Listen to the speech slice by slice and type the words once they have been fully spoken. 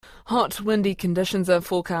Hot, windy conditions are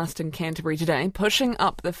forecast in Canterbury today, pushing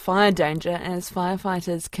up the fire danger as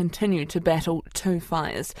firefighters continue to battle two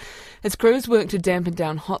fires. As crews work to dampen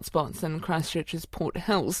down hotspots in Christchurch's Port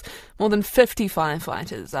Hills, more than 50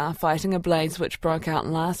 firefighters are fighting a blaze which broke out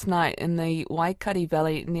last night in the Waikari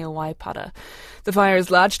Valley near Waipara. The fire is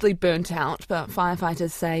largely burnt out, but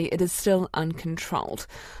firefighters say it is still uncontrolled.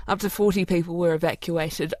 Up to 40 people were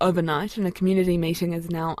evacuated overnight, and a community meeting is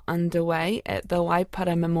now underway at the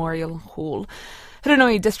Waipara Memorial Hall.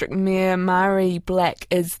 Hurunui District Mayor Mari Black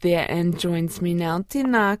is there and joins me now.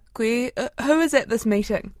 Tēnā koe. Who is at this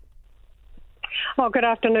meeting? Oh, good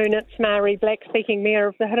afternoon. It's Mari Black speaking, Mayor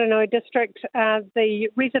of the Hurunui District. The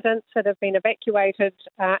residents that have been evacuated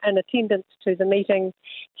in attendance to the meeting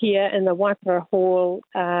here in the Waipara Hall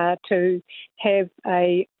to have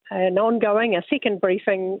a second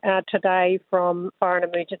briefing today from Fire and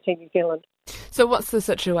Emergency New Zealand. So what's the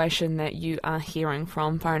situation that you are hearing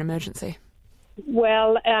from Fire and Emergency?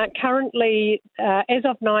 Well, currently, as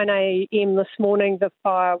of 9 a.m. this morning, the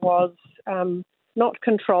fire was not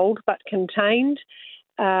controlled but contained.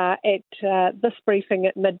 At this briefing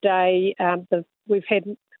at midday, we've had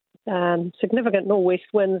significant northwest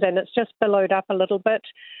winds and it's just billowed up a little bit.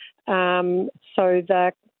 So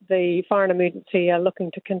the Fire and Emergency are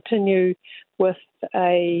looking to continue with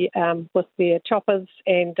their choppers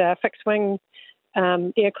and fixed-wing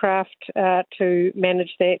aircraft to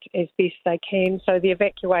manage that as best they can. So the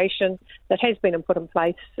evacuation that has been put in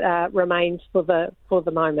place remains for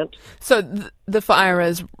the moment. So the fire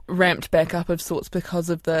is ramped back up of sorts because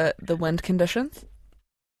of the wind conditions?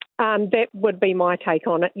 That would be my take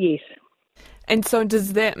on it, yes. And so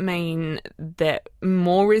does that mean that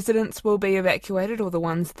more residents will be evacuated, or the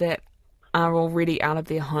ones that are already out of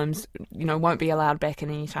their homes, won't be allowed back in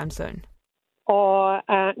any time soon?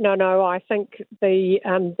 No, I think the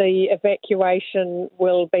evacuation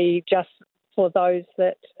will be just for those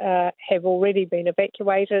that have already been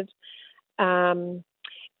evacuated, and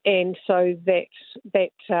so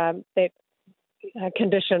that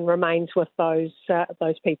condition remains with those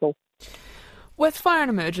people. With Fire and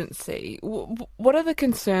Emergency, what are the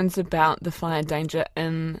concerns about the fire danger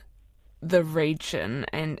in the region,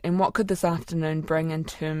 and what could this afternoon bring in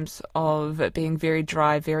terms of it being very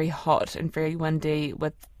dry, very hot and very windy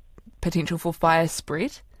with potential for fire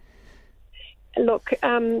spread? Look,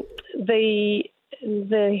 the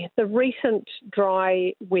recent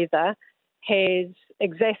dry weather has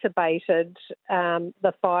exacerbated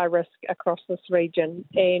the fire risk across this region,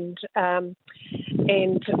 and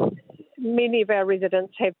many of our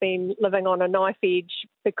residents have been living on a knife edge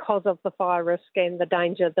because of the fire risk and the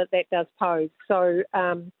danger that does pose. So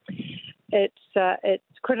it's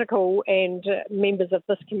critical, and members of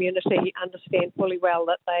this community understand fully well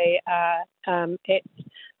that they are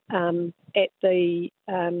at the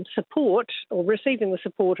support or receiving the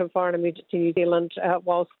support of Fire and Emergency New Zealand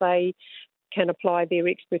whilst they can apply their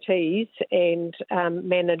expertise and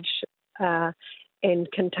manage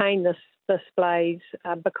and contain this blaze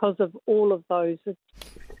because of all of those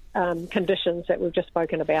conditions that we've just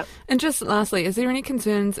spoken about. And just lastly, is there any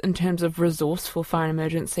concerns in terms of resource for Fire and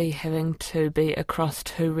Emergency having to be across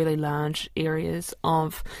two really large areas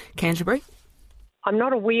of Canterbury? I'm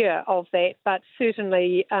not aware of that, but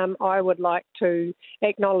certainly I would like to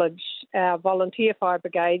acknowledge our volunteer fire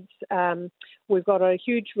brigades. We've got a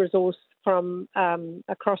huge resource from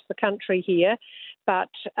across the country here, but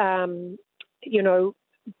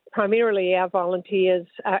primarily our volunteers,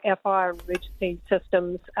 our fire and emergency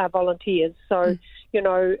systems are volunteers. So,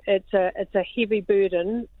 it's a heavy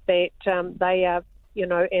burden that they are,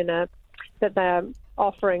 that they are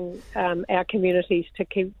offering our communities to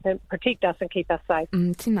protect us and keep us safe.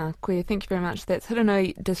 Tēnā koe, thank you very much. That's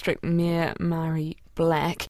Hurunui District Mayor Mari Black.